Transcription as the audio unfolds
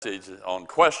On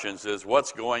questions is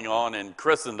what's going on in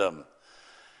Christendom.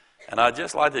 And I'd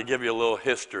just like to give you a little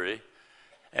history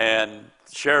and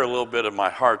share a little bit of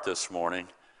my heart this morning,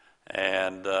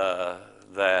 and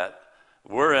that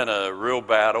we're in a real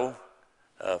battle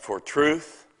for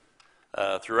truth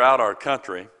throughout our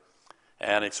country,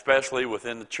 and especially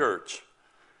within the church.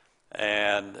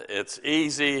 And it's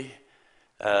easy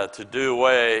to do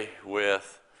away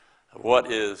with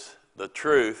what is the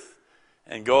truth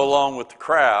and go along with the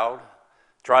crowd,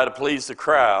 try to please the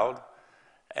crowd,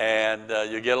 and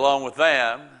you get along with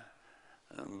them,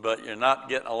 but you're not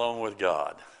getting along with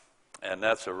God. And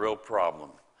that's a real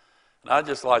problem. And I'd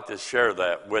just like to share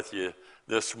that with you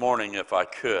this morning if I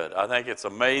could. I think it's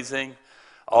amazing,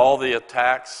 all the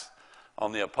attacks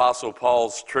on the Apostle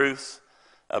Paul's truths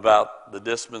about the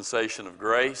dispensation of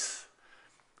grace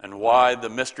and why the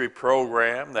mystery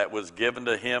program that was given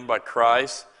to him by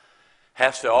Christ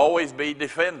has to always be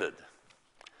defended.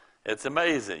 It's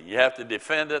amazing. You have to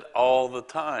defend it all the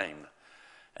time.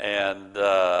 And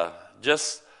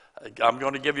I'm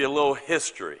going to give you a little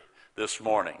history this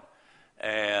morning.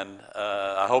 And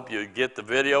I hope you get the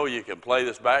video. You can play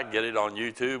this back, get it on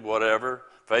YouTube, whatever,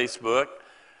 Facebook.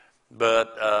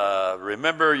 But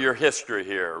remember your history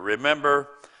here. Remember,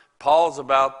 Paul's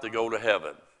about to go to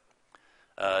heaven.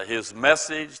 His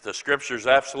message, the Scripture's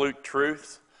absolute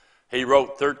truth, he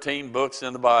wrote 13 books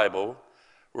in the Bible,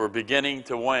 were beginning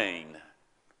to wane.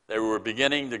 They were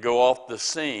beginning to go off the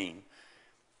scene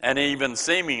and even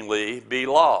seemingly be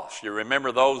lost. You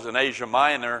remember those in Asia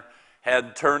Minor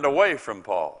had turned away from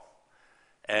Paul.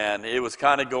 And it was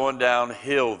kind of going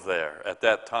downhill there at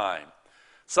that time.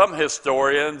 Some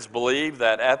historians believe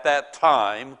that at that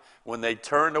time, when they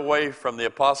turned away from the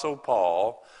Apostle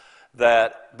Paul,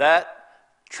 that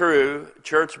true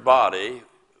church body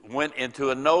went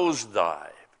into a nosedive,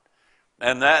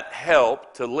 and that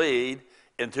helped to lead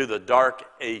into the Dark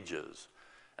Ages.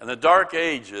 And the Dark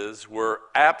Ages were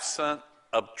absent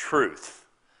of truth.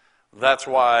 That's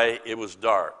why it was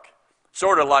dark.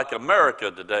 Sort of like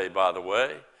America today, by the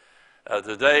way.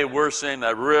 Today we're seeing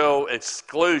a real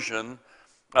exclusion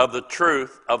of the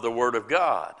truth of the Word of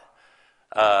God.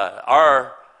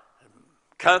 Our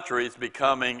country is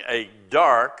becoming a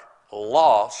dark,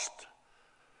 lost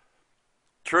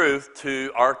truth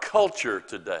to our culture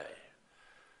today.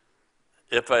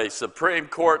 If a Supreme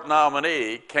Court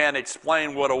nominee can't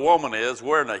explain what a woman is,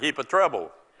 we're in a heap of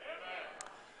trouble.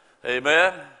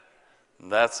 Amen?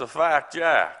 That's a fact,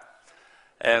 Jack.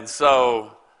 And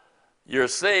so you're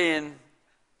seeing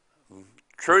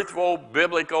truthful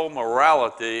biblical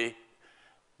morality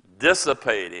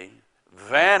dissipating,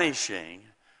 vanishing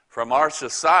from our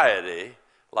society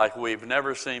like we've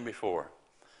never seen before.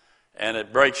 And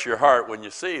it breaks your heart when you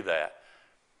see that.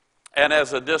 And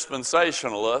as a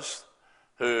dispensationalist,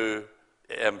 who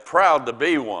am proud to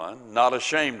be one, not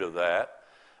ashamed of that,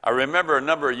 I remember a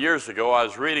number of years ago I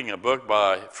was reading a book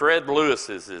by Fred Lewis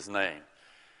is his name.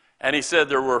 And he said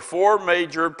there were 4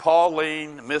 major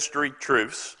Pauline mystery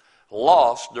truths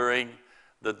lost during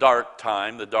the dark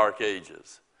time, the Dark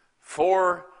Ages.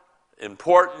 4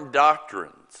 important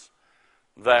doctrines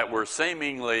that were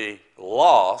seemingly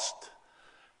lost,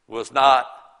 was not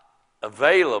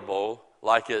available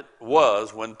like it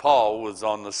was when Paul was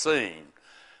on the scene.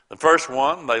 The first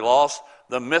one, they lost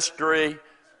the mystery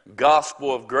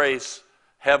gospel of grace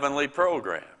heavenly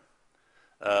program.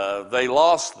 They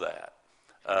lost that.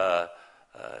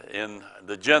 In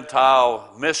the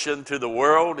Gentile mission to the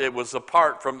world, it was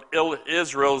apart from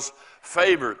Israel's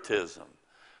favoritism.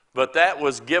 But that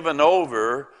was given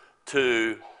over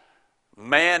to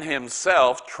man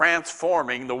himself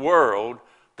transforming the world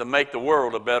to make the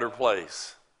world a better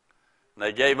place. And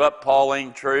they gave up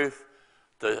Pauline truth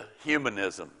to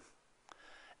humanism.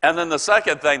 And then the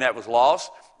second thing that was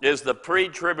lost is the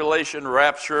pre-tribulation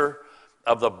rapture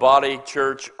of the body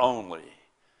church only.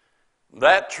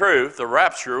 That truth, the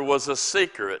rapture, was a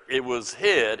secret. It was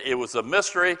hid. It was a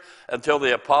mystery until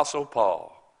the Apostle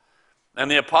Paul. And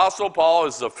the Apostle Paul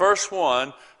is the first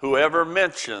one who ever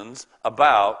mentions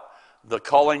about the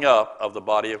calling up of the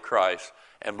body of Christ.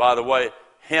 And by the way,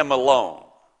 him alone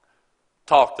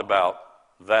talked about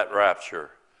that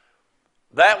rapture.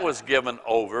 That was given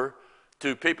over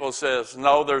to people who says,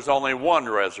 no, there's only one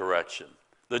resurrection,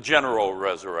 the general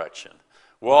resurrection.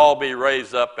 We'll all be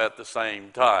raised up at the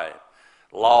same time.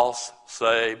 Lost,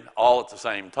 saved, all at the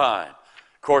same time.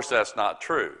 Of course, that's not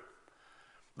true.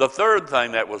 The third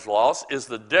thing that was lost is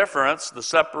the difference, the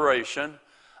separation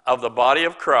of the body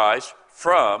of Christ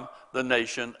from the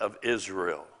nation of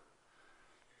Israel.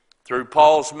 Through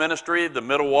Paul's ministry, the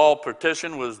middle wall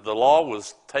partition the law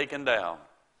was taken down.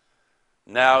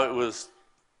 Now it was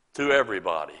to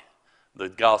everybody, the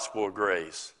gospel of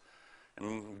grace.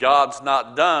 And God's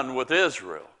not done with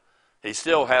Israel. He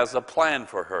still has a plan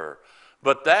for her.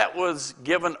 But that was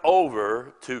given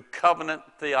over to covenant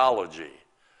theology,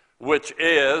 which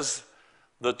is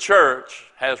the church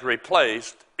has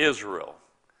replaced Israel.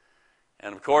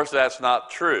 And of course, that's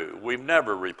not true. We've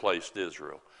never replaced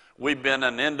Israel. We've been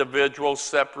an individual,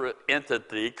 separate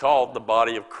entity called the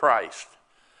body of Christ.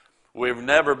 We've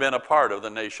never been a part of the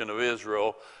nation of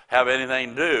Israel, have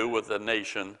anything to do with the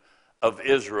nation of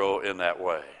Israel in that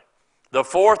way. The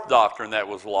fourth doctrine that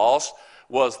was lost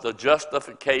was the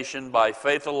justification by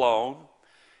faith alone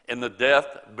in the death,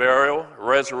 burial,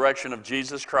 resurrection of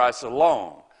Jesus Christ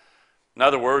alone. In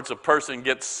other words, a person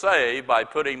gets saved by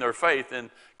putting their faith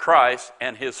in Christ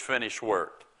and his finished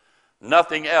work.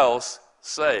 Nothing else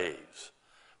saves.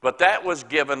 But that was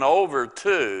given over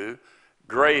to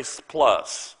grace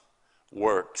plus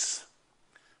works.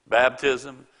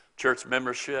 Baptism, church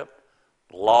membership,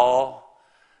 law,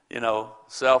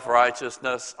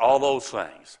 self-righteousness, all those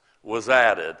things was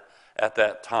added at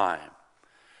that time.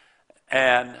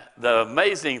 And the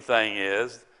amazing thing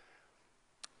is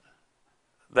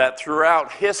that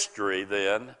throughout history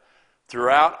then,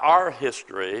 throughout our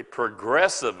history,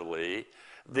 progressively,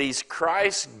 these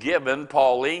Christ-given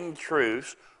Pauline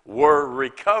truths were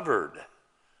recovered.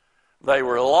 They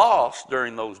were lost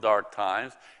during those dark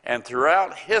times, and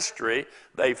throughout history,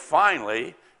 they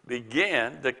finally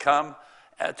began to come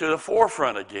to the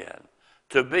forefront again,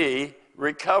 to be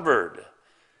recovered.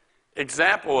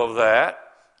 Example of that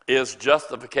is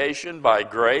justification by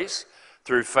grace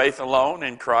through faith alone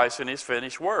in Christ and his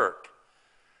finished work.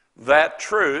 That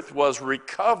truth was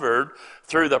recovered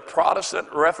through the Protestant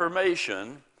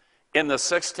Reformation in the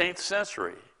 16th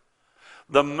century.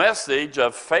 The message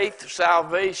of faith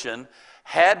salvation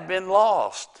had been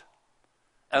lost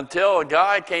until a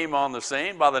guy came on the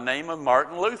scene by the name of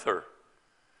Martin Luther.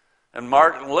 And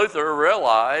Martin Luther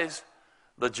realized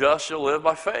the just shall live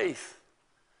by faith.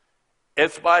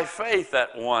 It's by faith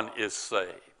that one is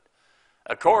saved.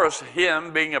 Of course,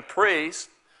 him being a priest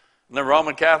in the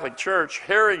Roman Catholic Church,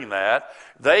 hearing that,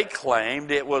 they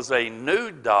claimed it was a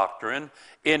new doctrine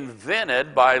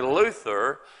invented by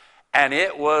Luther, and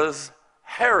it was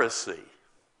heresy.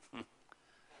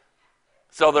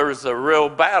 So there was a real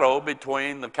battle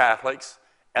between the Catholics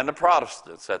and the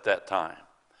Protestants at that time.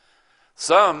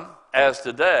 Some, as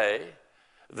today,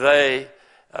 they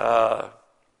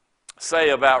say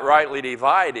about rightly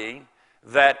dividing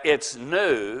that it's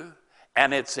new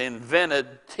and it's invented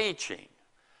teaching.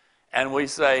 And we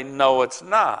say, no, it's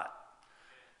not.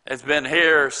 It's been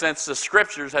here since the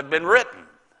scriptures have been written.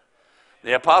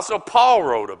 The Apostle Paul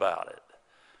wrote about it.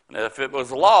 And if it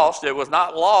was lost, it was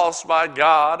not lost by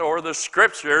God or the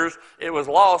scriptures. It was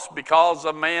lost because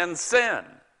of man's sin.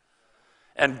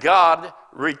 And God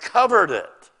recovered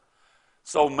it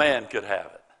so man could have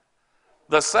it.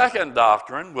 The second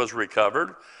doctrine was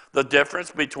recovered, the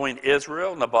difference between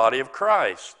Israel and the body of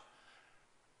Christ.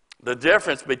 The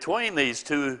difference between these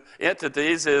two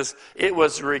entities is it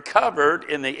was recovered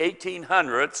in the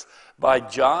 1800s by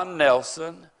John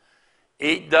Nelson,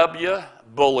 E.W.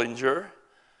 Bullinger,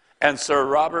 and Sir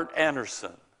Robert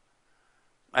Anderson.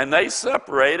 And they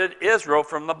separated Israel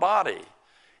from the body.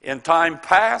 In time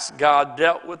past, God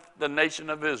dealt with the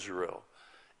nation of Israel.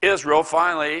 Israel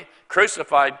finally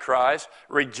crucified Christ,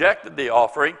 rejected the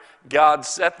offering. God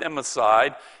set them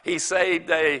aside. He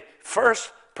saved a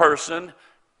first person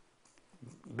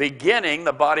beginning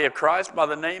the body of Christ by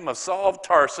the name of Saul of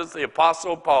Tarsus, the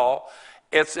Apostle Paul.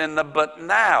 It's in the but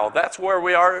now. That's where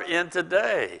we are in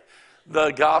today.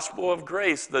 The gospel of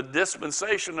grace, the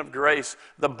dispensation of grace,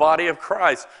 the body of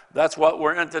Christ. That's what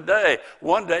we're in today.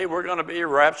 One day we're going to be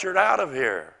raptured out of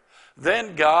here.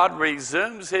 Then God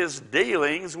resumes his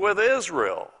dealings with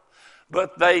Israel.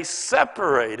 But they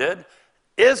separated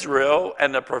Israel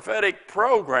and the prophetic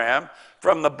program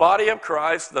from the body of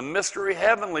Christ, the mystery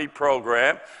heavenly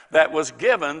program that was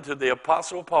given to the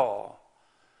Apostle Paul.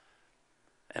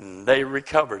 And they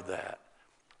recovered that.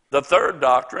 The third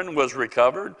doctrine was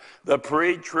recovered, the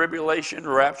pre-tribulation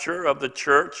rapture of the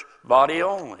church body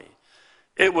only.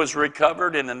 It was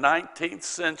recovered in the 19th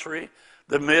century,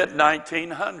 the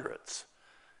mid-1900s.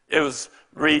 It was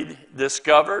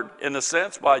rediscovered, in a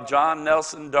sense, by John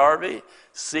Nelson Darby,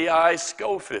 C.I.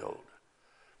 Scofield.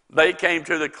 They came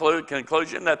to the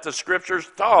conclusion that the scriptures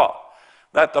taught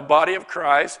that the body of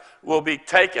Christ will be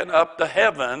taken up to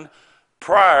heaven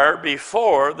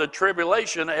before the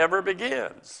tribulation ever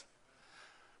begins.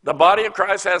 The body of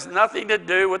Christ has nothing to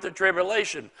do with the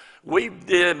tribulation. We've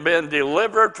been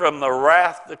delivered from the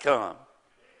wrath to come.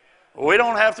 We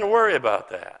don't have to worry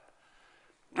about that.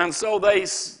 And so they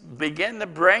begin to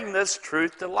bring this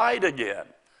truth to light again.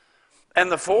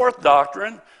 And the fourth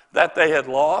doctrine that they had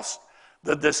lost,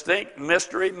 the distinct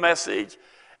mystery message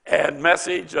and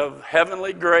message of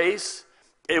heavenly grace,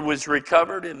 it was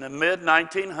recovered in the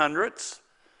mid-1900s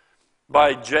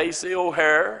by J.C.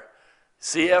 O'Hare,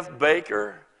 C.F.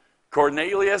 Baker,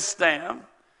 Cornelius Stam,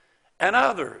 and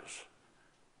others.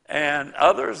 And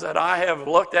others that I have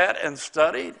looked at and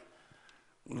studied,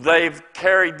 they've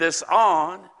carried this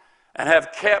on and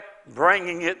have kept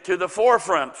bringing it to the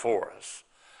forefront for us.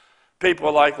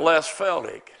 People like Les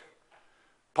Feldick,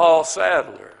 Paul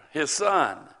Sadler, his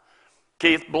son,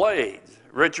 Keith Blades,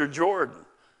 Richard Jordan,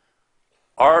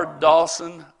 R.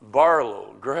 Dawson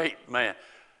Barlow, great man.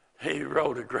 He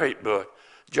wrote a great book.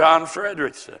 John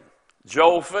Frederickson,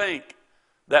 Joel Fink,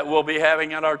 that we'll be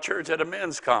having at our church at a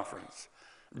men's conference.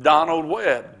 Donald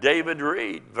Webb, David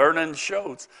Reed, Vernon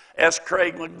Schultz, S.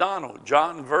 Craig McDonald,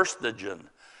 John Verstegen,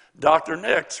 Dr.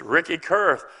 Nix, Ricky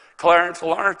Kurth, Clarence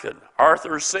Larkin,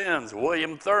 Arthur Sims,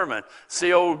 William Thurman,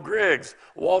 C.O. Griggs,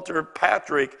 Walter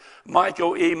Patrick,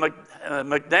 Michael E.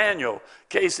 McDaniel,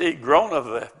 K.C.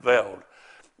 Groneveld,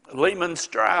 Lehman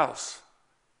Strauss,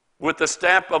 with the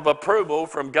stamp of approval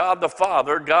from God the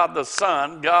Father, God the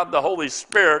Son, God the Holy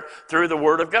Spirit through the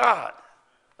Word of God.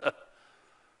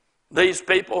 These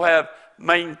people have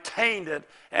maintained it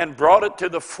and brought it to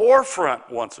the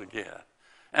forefront once again.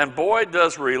 And boy,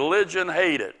 does religion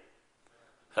hate it.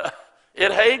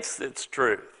 It hates its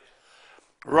truth.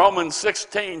 Romans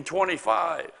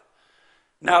 16:25.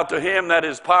 Now to him that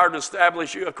is power to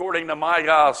establish you according to my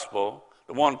gospel,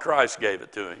 the one Christ gave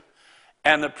it to him,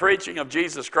 and the preaching of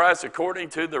Jesus Christ according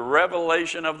to the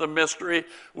revelation of the mystery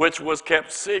which was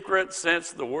kept secret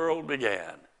since the world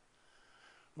began,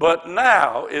 but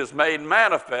now is made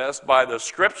manifest by the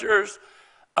scriptures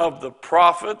of the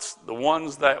prophets, the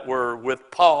ones that were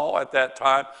with Paul at that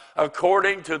time,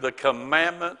 according to the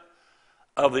commandment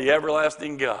of the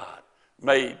everlasting God,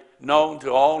 made known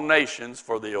to all nations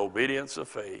for the obedience of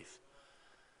faith.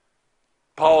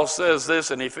 Paul says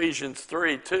this in Ephesians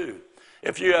 3:2.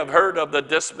 If you have heard of the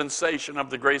dispensation of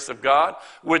the grace of God,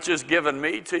 which is given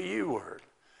me to you,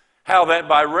 how that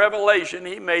by revelation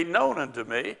he made known unto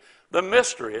me the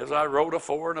mystery, as I wrote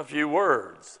afore in a few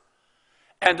words,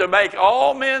 and to make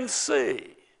all men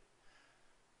see.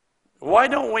 Why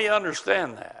don't we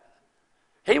understand that?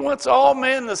 He wants all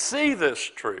men to see this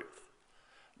truth.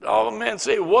 All men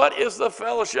see what is the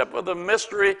fellowship of the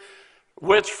mystery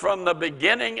which from the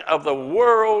beginning of the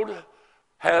world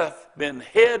hath been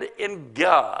hid in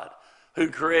God, who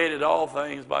created all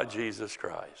things by Jesus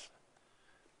Christ.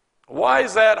 Why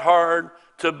is that hard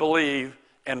to believe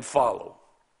and follow?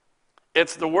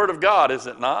 It's the Word of God, is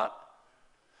it not?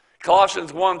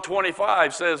 Colossians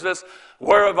 1:25 says this,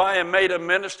 whereof I am made a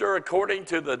minister according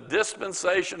to the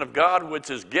dispensation of God, which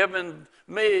is given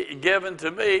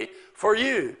to me for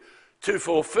you, to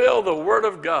fulfill the word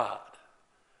of God,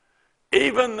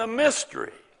 even the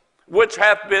mystery, which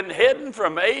hath been hidden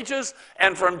from ages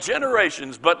and from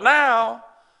generations, but now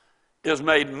is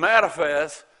made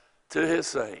manifest to his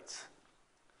saints.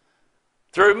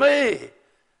 Through me,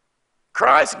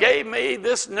 Christ gave me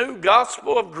this new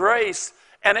gospel of grace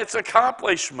and its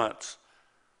accomplishments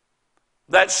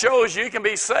that shows you can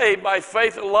be saved by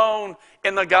faith alone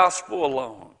in the gospel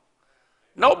alone.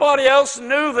 Nobody else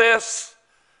knew this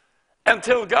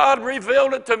until God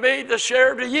revealed it to me to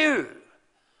share to you.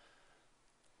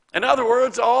 In other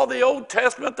words, all the Old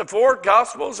Testament, the four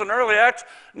Gospels and early Acts,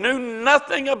 knew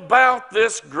nothing about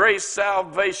this grace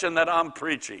salvation that I'm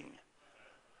preaching.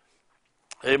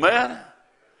 Amen?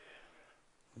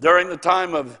 During the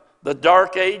time of the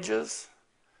Dark Ages,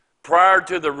 prior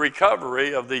to the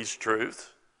recovery of these truths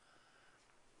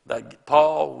that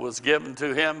Paul was given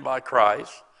to him by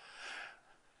Christ,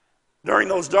 during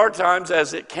those dark times,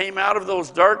 as it came out of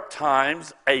those dark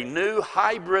times, a new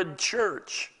hybrid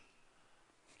church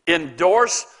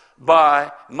endorsed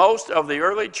by most of the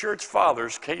early church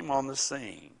fathers came on the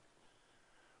scene.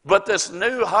 But this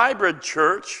new hybrid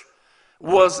church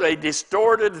was a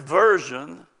distorted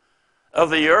version of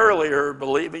the earlier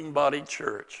believing body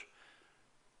church.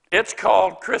 It's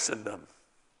called Christendom.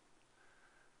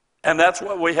 And that's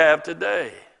what we have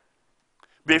today.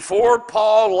 Before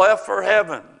Paul left for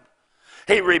heaven,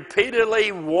 he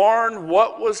repeatedly warned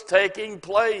what was taking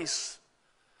place.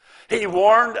 He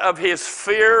warned of his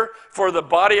fear for the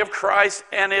body of Christ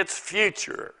and its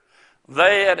future.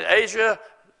 They at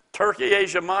Turkey,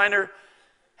 Asia Minor,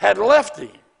 had left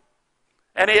him.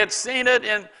 And he had seen it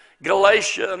in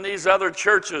Galatia and these other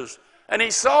churches. And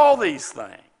he saw these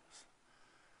things.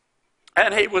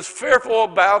 And he was fearful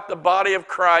about the body of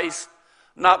Christ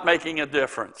not making a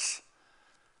difference.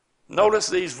 Notice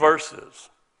these verses.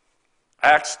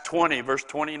 Acts 20, verse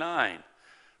 29.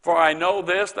 For I know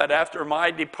this, that after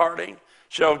my departing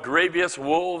shall grievous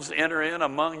wolves enter in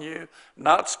among you,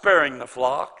 not sparing the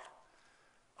flock.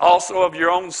 Also of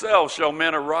your own selves shall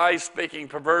men arise, speaking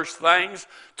perverse things,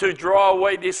 to draw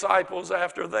away disciples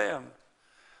after them.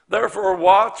 Therefore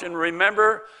watch and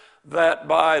remember that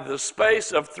by the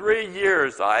space of 3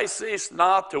 years I cease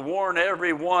not to warn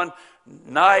everyone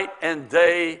night and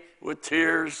day with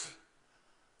tears.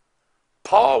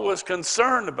 Paul was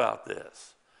concerned about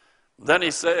this. Then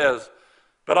he says,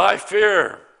 but I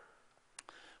fear,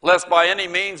 lest by any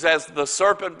means as the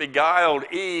serpent beguiled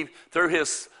Eve through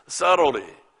his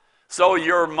subtlety, so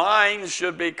your minds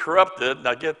should be corrupted,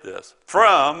 now get this,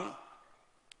 from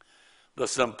the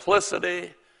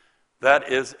simplicity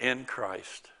that is in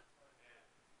Christ.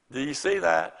 Do you see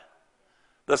that?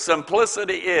 The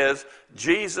simplicity is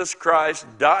Jesus Christ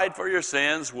died for your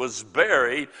sins, was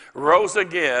buried, rose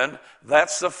again.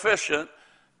 That's sufficient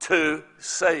to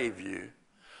save you.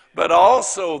 But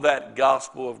also that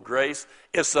gospel of grace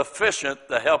is sufficient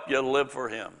to help you live for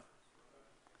him.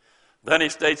 Then he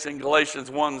states in Galatians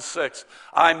 1:6,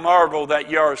 I marvel that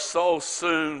you are so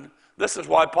soon, this is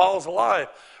why Paul's alive,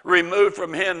 removed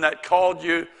from him that called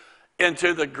you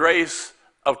into the grace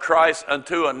of Christ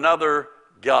unto another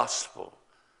gospel.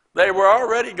 They were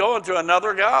already going to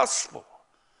another gospel.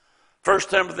 1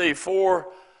 Timothy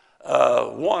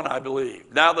 4:1, I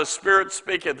believe. Now the Spirit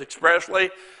speaketh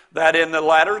expressly that in the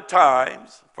latter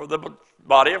times, for the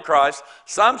body of Christ,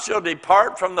 some shall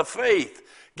depart from the faith,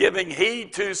 giving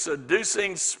heed to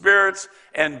seducing spirits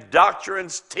and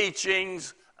doctrines,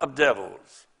 teachings of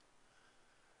devils.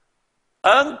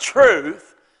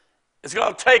 Untruth is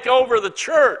going to take over the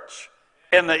church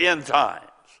in the end times.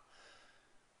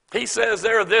 He says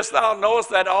there, this thou knowest,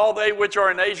 that all they which are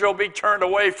in Asia will be turned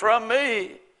away from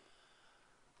me.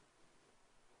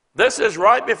 This is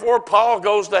right before Paul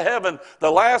goes to heaven.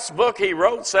 The last book he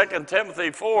wrote, 2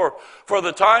 Timothy 4, for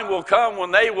the time will come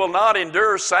when they will not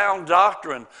endure sound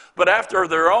doctrine, but after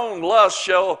their own lust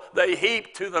shall they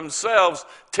heap to themselves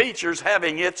teachers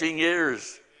having itching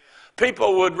ears.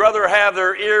 People would rather have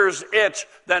their ears itch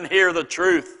than hear the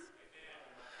truth.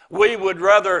 We would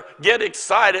rather get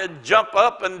excited, jump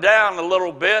up and down a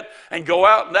little bit, and go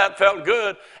out, and that felt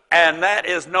good, and that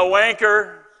is no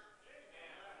anchor.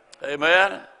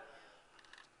 Amen.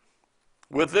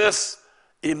 With this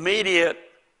immediate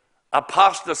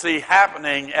apostasy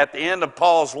happening at the end of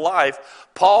Paul's life,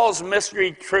 Paul's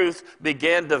mystery truth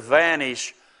began to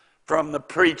vanish from the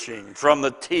preaching, from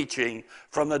the teaching,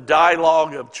 from the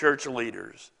dialogue of church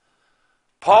leaders.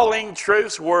 Pauline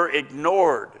truths were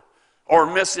ignored or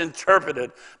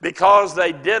misinterpreted because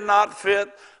they did not fit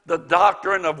the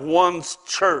doctrine of one's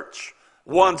church,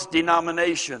 one's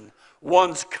denomination,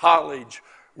 one's college,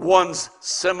 one's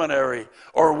seminary,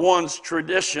 or one's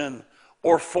tradition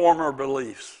or former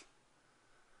beliefs.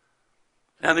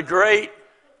 And the great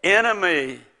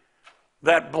enemy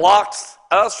that blocks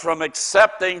us from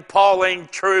accepting Pauline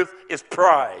truth is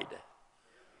pride.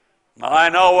 I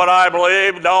know what I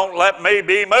believe, don't let me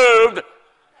be moved.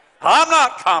 I'm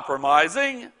not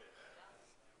compromising.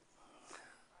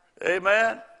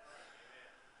 Amen.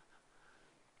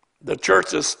 The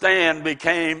church's stand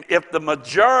became, if the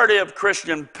majority of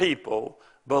Christian people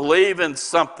believe in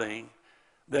something,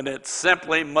 then it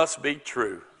simply must be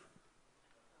true.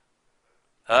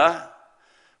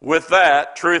 With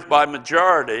that, truth by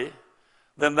majority,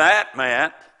 then that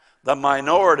meant the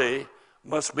minority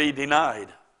must be denied.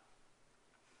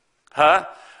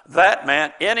 That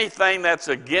meant anything that's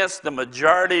against the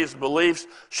majority's beliefs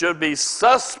should be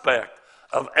suspect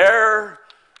of error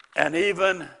and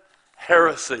even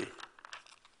heresy.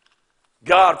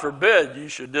 God forbid you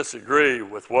should disagree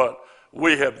with what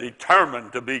we have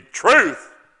determined to be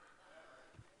truth.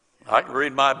 I can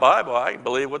read my Bible. I can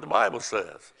believe what the Bible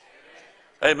says.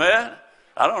 Amen.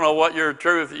 I don't know what your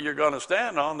truth you're going to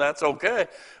stand on. That's okay.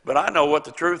 But I know what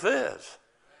the truth is.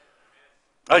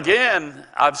 Again,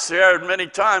 I've shared many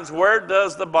times, where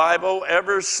does the Bible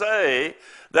ever say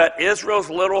that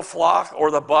Israel's little flock or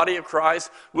the body of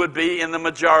Christ would be in the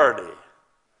majority?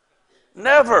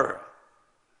 Never.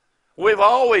 We've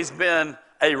always been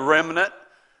a remnant,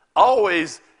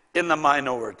 always in the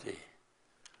minority.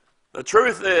 The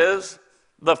truth is,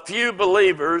 the few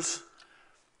believers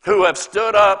who have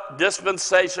stood up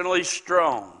dispensationally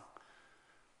strong,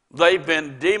 they've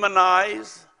been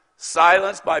demonized,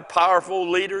 silenced by powerful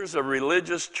leaders of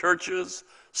religious churches,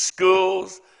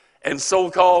 schools, and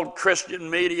so-called Christian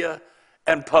media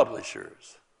and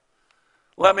publishers.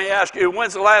 Let me ask you,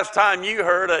 when's the last time you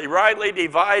heard a rightly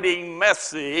dividing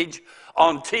message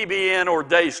on TBN or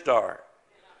Daystar?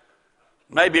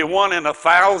 maybe 1 in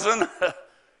 1,000,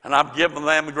 and I'm giving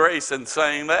them grace in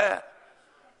saying that.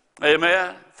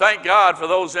 Amen. Thank God for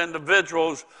those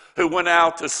individuals who went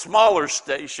out to smaller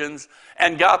stations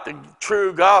and got the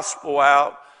true gospel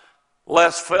out.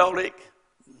 Les Feldick,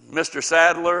 Mr.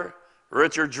 Sadler,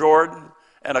 Richard Jordan,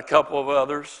 and a couple of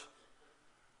others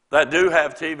that do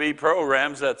have TV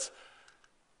programs that's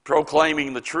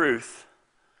proclaiming the truth.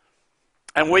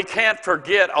 And we can't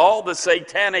forget all the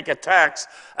satanic attacks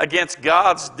against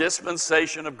God's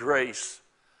dispensation of grace.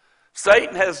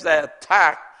 Satan has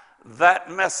attacked that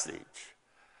message.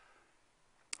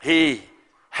 He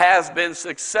has been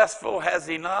successful, has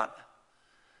he not?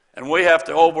 And we have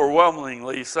to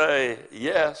overwhelmingly say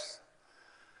yes.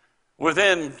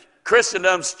 Within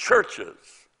Christendom's churches,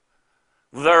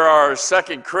 there are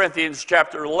 2 Corinthians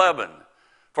chapter 11.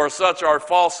 For such are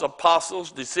false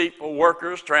apostles, deceitful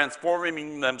workers,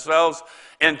 transforming themselves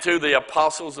into the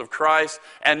apostles of Christ.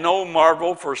 And no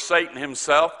marvel, for Satan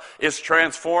himself is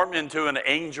transformed into an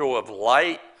angel of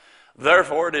light.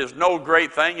 Therefore it is no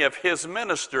great thing if his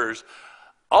ministers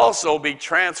also be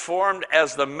transformed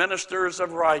as the ministers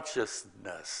of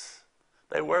righteousness.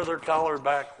 They wear their collar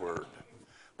backward.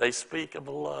 They speak of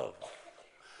love.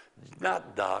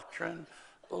 Not doctrine.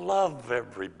 Love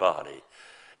everybody.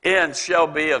 And shall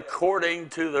be according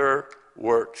to their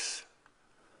works.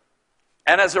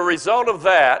 And as a result of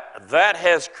that, that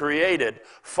has created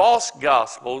false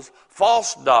gospels,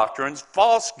 false doctrines,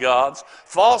 false gods,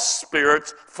 false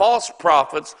spirits, false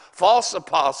prophets, false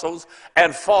apostles,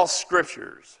 and false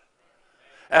scriptures.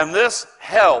 And this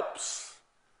helps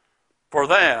for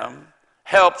them,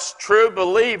 helps true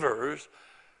believers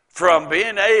from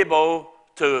being able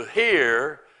to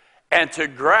hear and to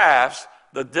grasp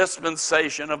the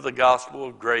dispensation of the gospel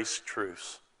of grace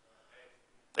truths.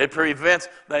 It prevents,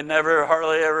 they never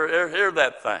hardly ever hear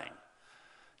that thing.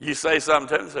 You say something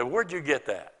to them and say, where'd you get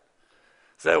that?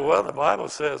 Say, well, the Bible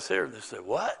says here. And they say,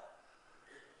 what?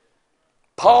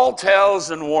 Paul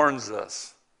tells and warns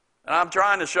us, and I'm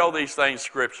trying to show these things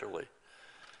scripturally,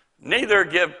 neither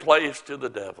give place to the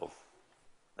devil.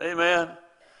 Amen.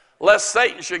 Lest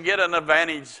Satan should get an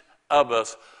advantage of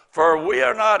us, for we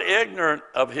are not ignorant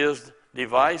of his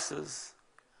devices.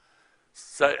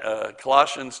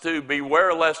 Colossians 2,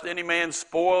 beware lest any man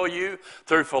spoil you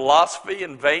through philosophy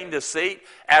and vain deceit,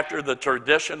 after the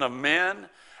tradition of men,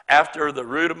 after the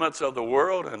rudiments of the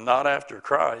world, and not after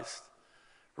Christ.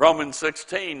 Romans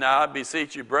 16, now I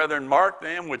beseech you, brethren, mark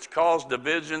them which cause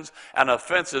divisions and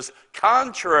offenses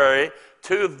contrary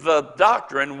to the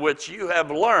doctrine which you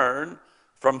have learned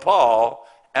from Paul,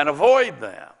 and avoid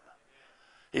them.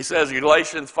 He says,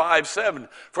 Galatians 5:7,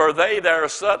 for they that are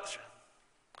such...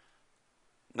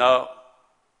 No.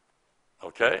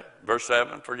 Okay, verse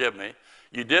 7, forgive me.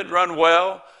 You did run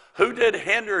well. Who did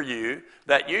hinder you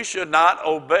that you should not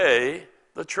obey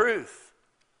the truth?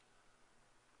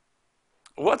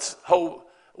 What's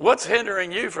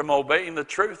hindering you from obeying the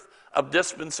truth of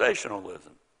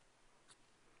dispensationalism?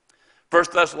 1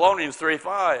 Thessalonians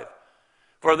 3:5.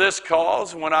 For this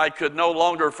cause, when I could no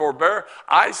longer forbear,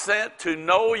 I sent to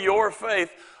know your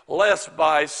faith, lest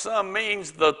by some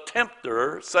means the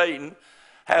tempter, Satan,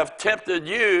 have tempted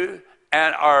you,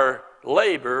 and our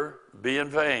labor be in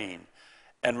vain.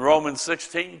 And Romans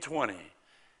 16:20.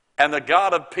 And the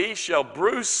God of peace shall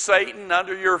bruise Satan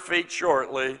under your feet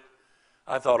shortly.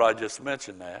 I thought I just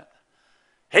mentioned that.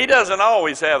 He doesn't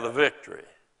always have the victory.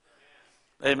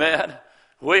 Amen.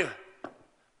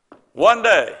 One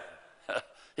day,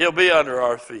 he'll be under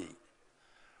our feet.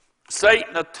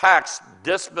 Satan attacks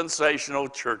dispensational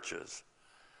churches.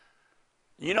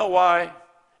 You know why?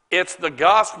 It's the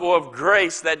gospel of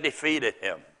grace that defeated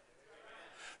him.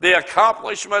 The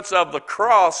accomplishments of the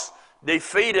cross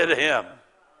defeated him.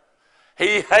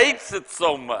 He hates it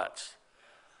so much.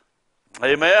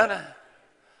 Amen?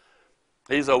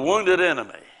 He's a wounded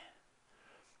enemy.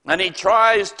 And he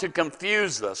tries to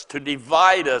confuse us, to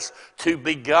divide us, to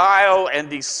beguile and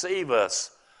deceive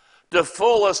us, to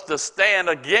fool us to stand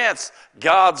against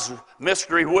God's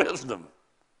mystery wisdom,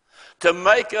 to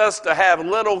make us to have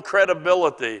little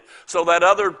credibility so that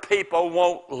other people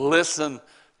won't listen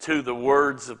to the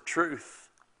words of truth.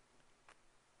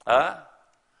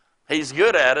 He's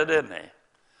good at it, isn't he?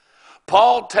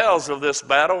 Paul tells of this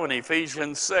battle in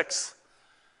Ephesians 6.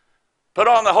 Put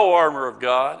on the whole armor of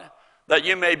God, that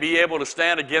you may be able to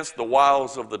stand against the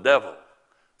wiles of the devil.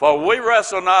 For we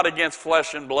wrestle not against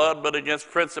flesh and blood, but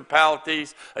against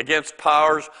principalities, against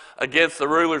powers, against the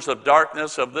rulers of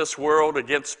darkness of this world,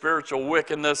 against spiritual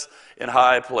wickedness in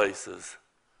high places.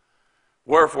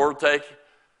 Wherefore take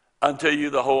unto you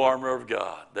the whole armor of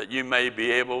God, that you may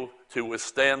be able to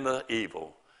withstand the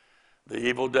evil. the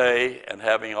evil day, and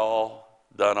having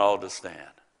done all to stand.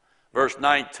 Verse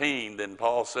 19, then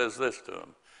Paul says this to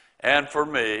him, and for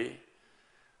me,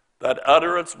 that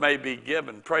utterance may be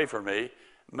given, pray for me,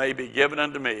 may be given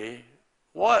unto me.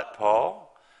 What,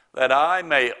 Paul? That I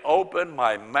may open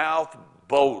my mouth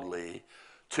boldly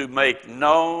to make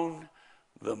known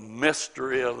the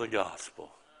mystery of the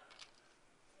gospel.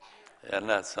 Isn't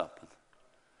that something?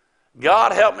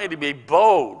 God, help me to be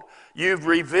bold. You've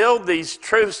revealed these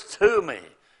truths to me.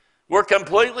 We're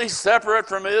completely separate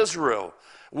from Israel.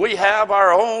 We have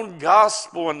our own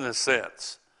gospel in a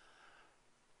sense.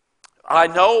 I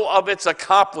know of its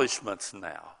accomplishments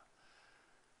now.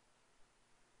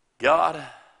 God,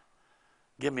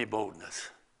 give me boldness.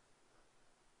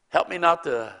 Help me not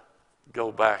to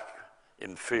go back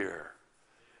in fear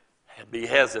and be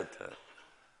hesitant,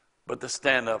 but to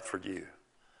stand up for you.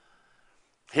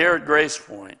 Here at Grace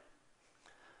Point,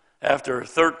 after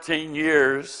 13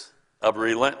 years of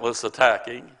relentless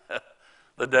attacking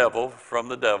the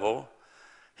devil,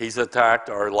 he's attacked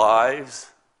our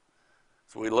lives.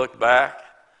 As we look back,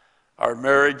 our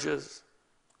marriages,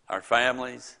 our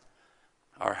families,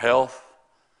 our health,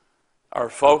 our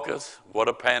focus, what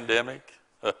a pandemic,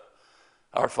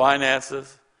 our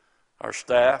finances, our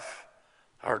staff,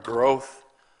 our growth,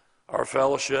 our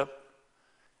fellowship.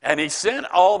 And he sent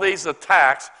all these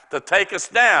attacks to take us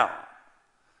down.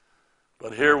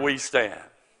 But here we stand.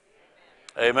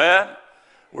 Amen?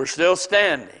 We're still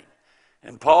standing.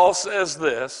 And Paul says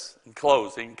this, in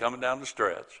closing, coming down the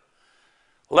stretch.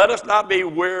 Let us not be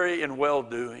weary in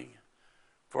well-doing,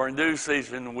 for in due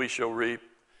season we shall reap,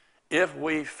 if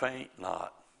we faint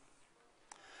not.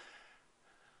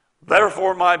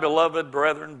 Therefore, my beloved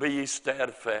brethren, be ye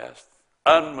steadfast,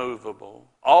 unmovable,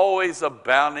 always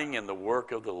abounding in the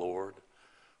work of the Lord,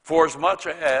 for as much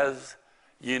as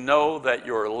you know that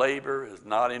your labor is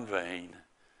not in vain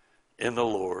in the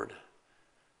Lord.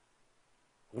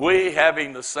 We,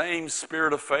 having the same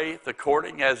spirit of faith,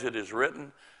 according as it is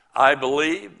written, I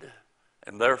believed,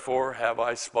 and therefore have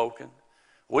I spoken.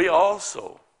 We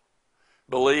also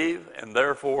believe, and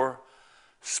therefore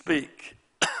speak,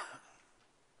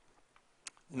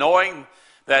 knowing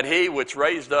that he which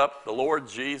raised up the Lord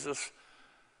Jesus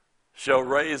shall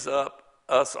raise up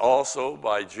us also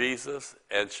by Jesus,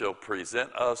 and shall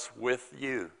present us with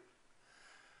you.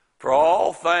 For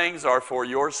all things are for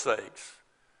your sakes,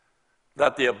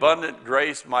 that the abundant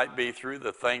grace might be through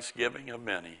the thanksgiving of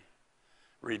many,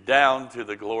 redound to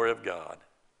the glory of God.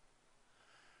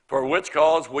 For which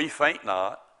cause we faint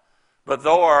not, but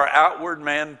though our outward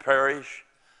man perish,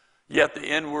 yet the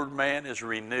inward man is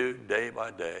renewed day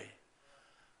by day.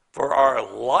 For our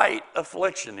light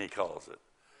affliction, he calls it,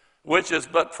 which is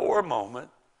but for a moment,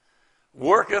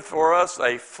 worketh for us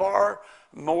a far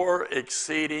more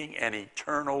exceeding and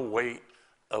eternal weight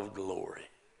of glory.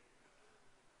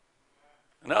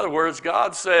 In other words,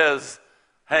 God says,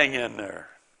 hang in there.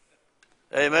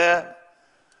 Amen?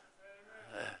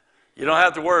 You don't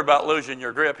have to worry about losing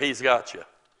your grip. He's got you.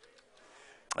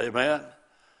 Amen?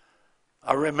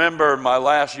 I remember my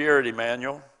last year at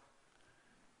Emmanuel.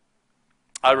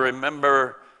 I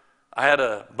remember I had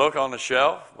a book on the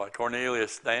shelf by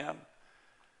Cornelius Stam.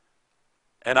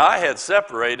 And I had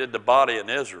separated the body in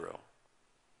Israel.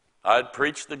 I had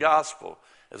preached the gospel.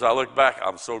 As I look back,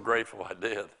 I'm so grateful I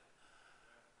did.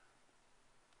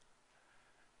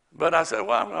 But I said,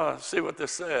 well, I'm going to see what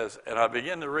this says. And I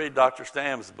began to read Dr.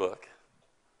 Stam's book.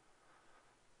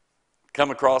 Come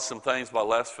across some things by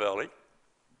Les Feldy.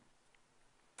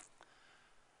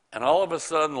 And all of a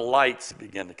sudden, lights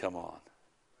began to come on.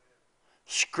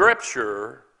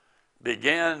 Scripture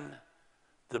began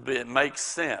to make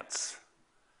sense.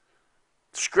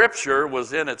 Scripture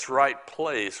was in its right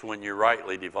place when you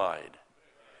rightly divide.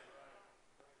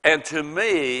 And to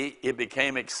me, it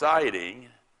became exciting,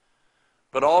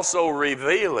 but also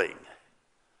revealing.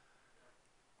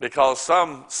 Because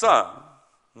some,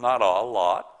 not all, a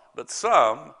lot, but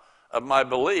some of my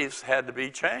beliefs had to be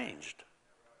changed.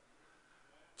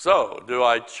 So, do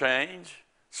I change,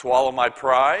 swallow my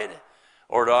pride,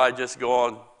 or do I just go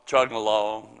on chugging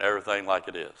along, everything like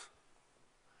it is?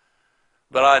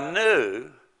 But I knew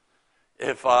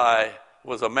if I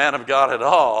was a man of God at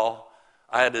all,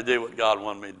 I had to do what God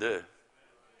wanted me to do.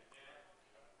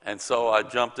 And so I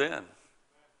jumped in.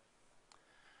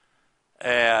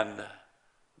 And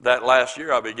that last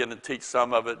year, I began to teach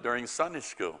some of it during Sunday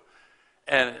school.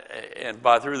 And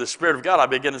through the Spirit of God, I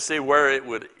began to see where it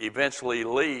would eventually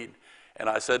lead. And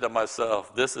I said to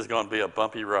myself, this is going to be a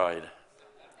bumpy ride.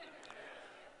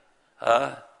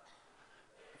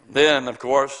 Then, of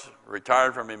course,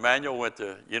 retired from Emmanuel, went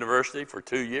to university for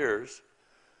 2 years.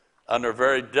 under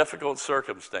very difficult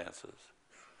circumstances.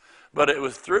 But it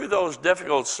was through those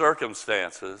difficult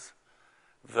circumstances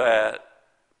that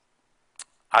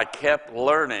I kept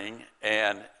learning,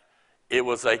 and it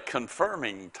was a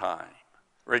confirming time.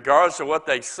 Regardless of what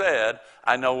they said,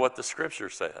 I know what the Scripture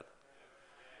said.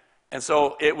 And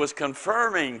so it was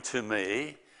confirming to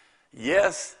me,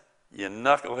 yes, you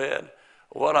knucklehead,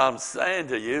 what I'm saying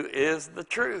to you is the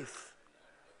truth.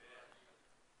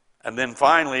 And then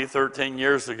finally, 13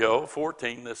 years ago,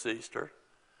 14 this Easter,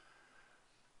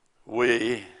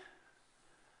 we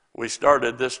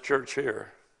started this church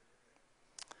here.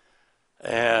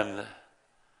 And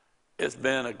it's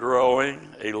been a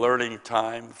growing, a learning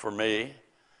time for me.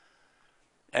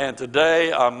 And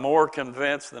today I'm more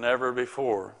convinced than ever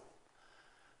before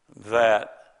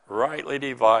that rightly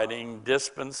dividing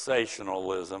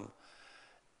dispensationalism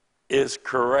is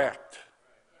correct.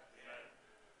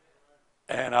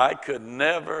 And I could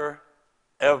never,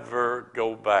 ever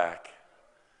go back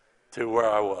to where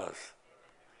I was.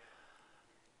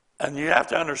 And you have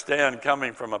to understand,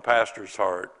 coming from a pastor's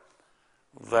heart,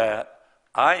 that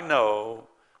I know,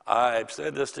 I've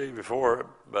said this to you before,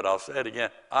 but I'll say it again,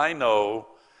 I know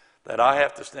that I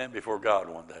have to stand before God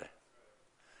one day.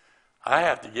 I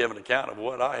have to give an account of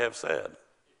what I have said.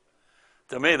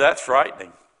 To me, that's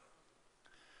frightening.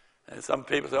 And some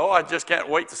people say, oh, I just can't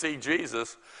wait to see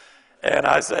Jesus. And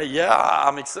I say, yeah,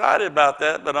 I'm excited about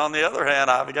that, but on the other hand,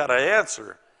 I've got to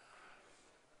answer.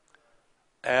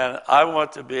 And I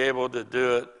want to be able to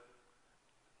do it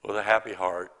with a happy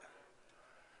heart,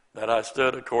 that I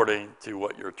stood according to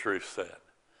what your truth said.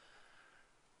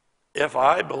 If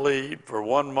I believed for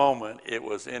one moment it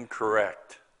was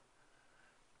incorrect,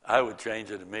 I would change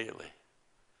it immediately,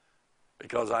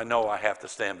 because I know I have to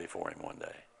stand before him one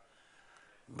day.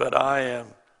 But I am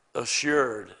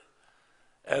assured,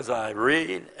 as I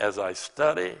read, as I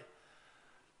study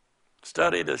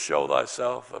to show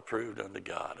thyself approved unto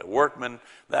God, a workman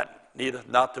that needeth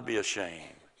not to be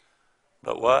ashamed,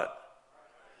 but what?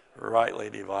 Rightly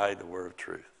divide the word of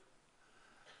truth.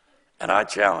 And I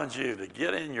challenge you to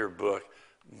get in your book,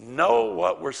 know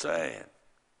what we're saying.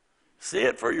 See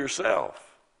it for yourself.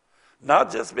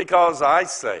 Not just because I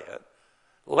say it.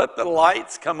 Let the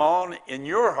lights come on in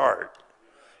your heart,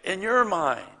 in your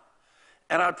mind.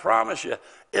 And I promise you,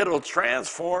 it'll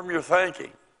transform your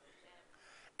thinking.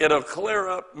 It'll clear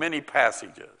up many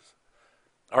passages.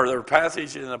 Are there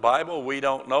passages in the Bible we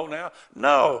don't know now?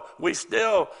 No, we're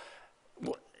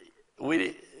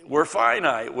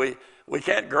finite. We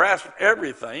can't grasp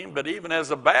everything, but even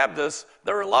as a Baptist,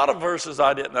 there are a lot of verses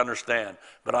I didn't understand.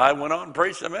 But I went on and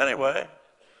preached them anyway.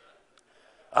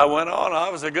 I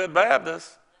was a good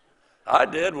Baptist. I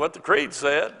did what the creed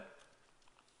said.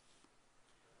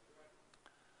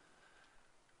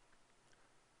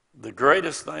 The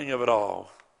greatest thing of it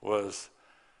all was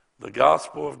the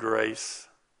gospel of grace,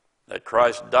 that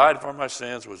Christ died for my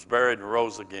sins, was buried and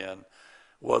rose again,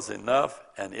 was enough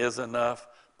and is enough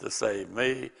to save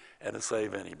me and to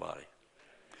save anybody.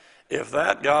 If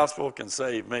that gospel can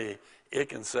save me, it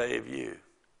can save you.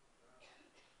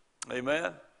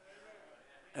 Amen?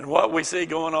 And what we see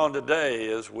going on today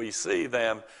is we see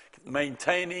them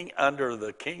maintaining under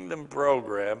the kingdom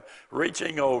program,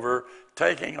 reaching over,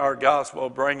 taking our gospel,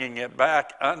 bringing it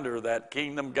back under that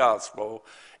kingdom gospel,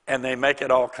 and they make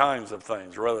it all kinds of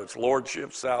things, whether it's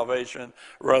lordship, salvation,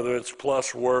 whether it's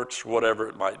plus works, whatever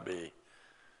it might be.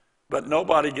 But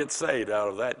nobody gets saved out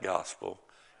of that gospel.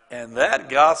 And that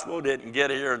gospel didn't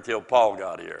get here until Paul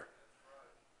got here.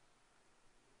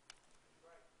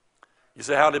 You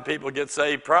say, how did people get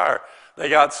saved prior? They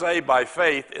got saved by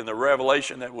faith in the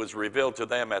revelation that was revealed to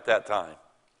them at that time.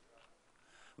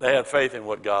 They had faith in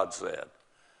what God said.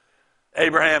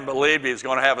 Abraham believed he was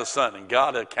going to have a son, and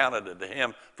God accounted it to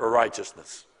him for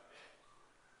righteousness.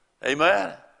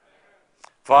 Amen?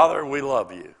 Father, we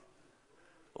love you.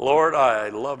 Lord, I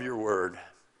love your word.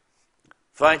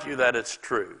 Thank you that it's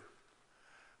true.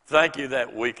 Thank you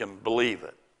that we can believe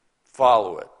it,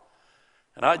 follow it.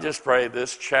 And I just pray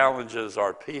this challenges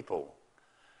our people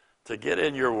to get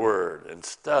in your word and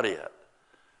study it.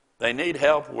 They need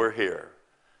help, we're here.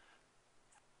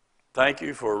 Thank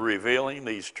you for revealing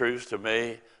these truths to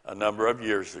me a number of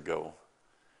years ago.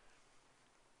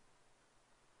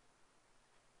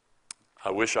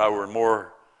 I wish I were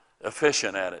more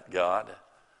efficient at it, God.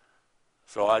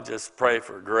 So I just pray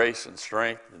for grace and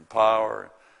strength and power,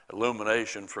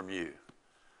 illumination from you,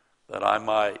 that I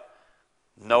might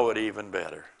know it even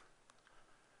better.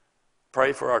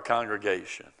 Pray for our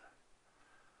congregation.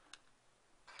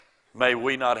 May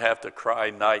we not have to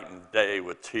cry night and day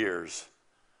with tears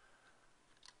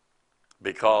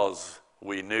because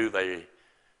we knew they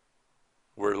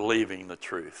we're leaving the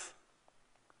truth.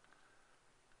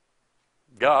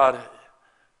 God,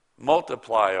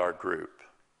 multiply our group.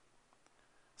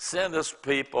 Send us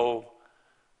people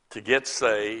to get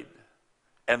saved,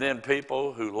 and then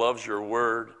people who loves your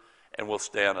word and will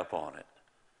stand upon it.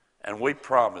 And we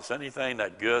promise anything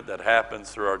that good that happens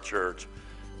through our church,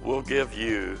 we'll give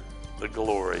you the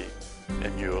glory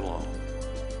and you alone.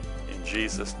 In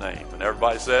Jesus' name. And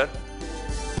everybody said?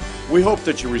 We hope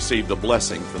that you received a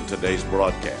blessing from today's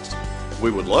broadcast. We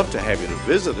would love to have you to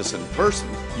visit us in person.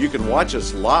 You can watch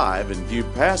us live and view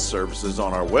past services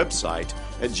on our website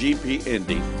at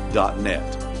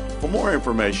gpindy.net. For more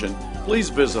information, please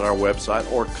visit our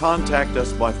website or contact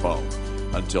us by phone.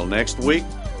 Until next week,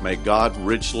 may God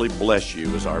richly bless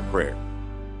you is our prayer.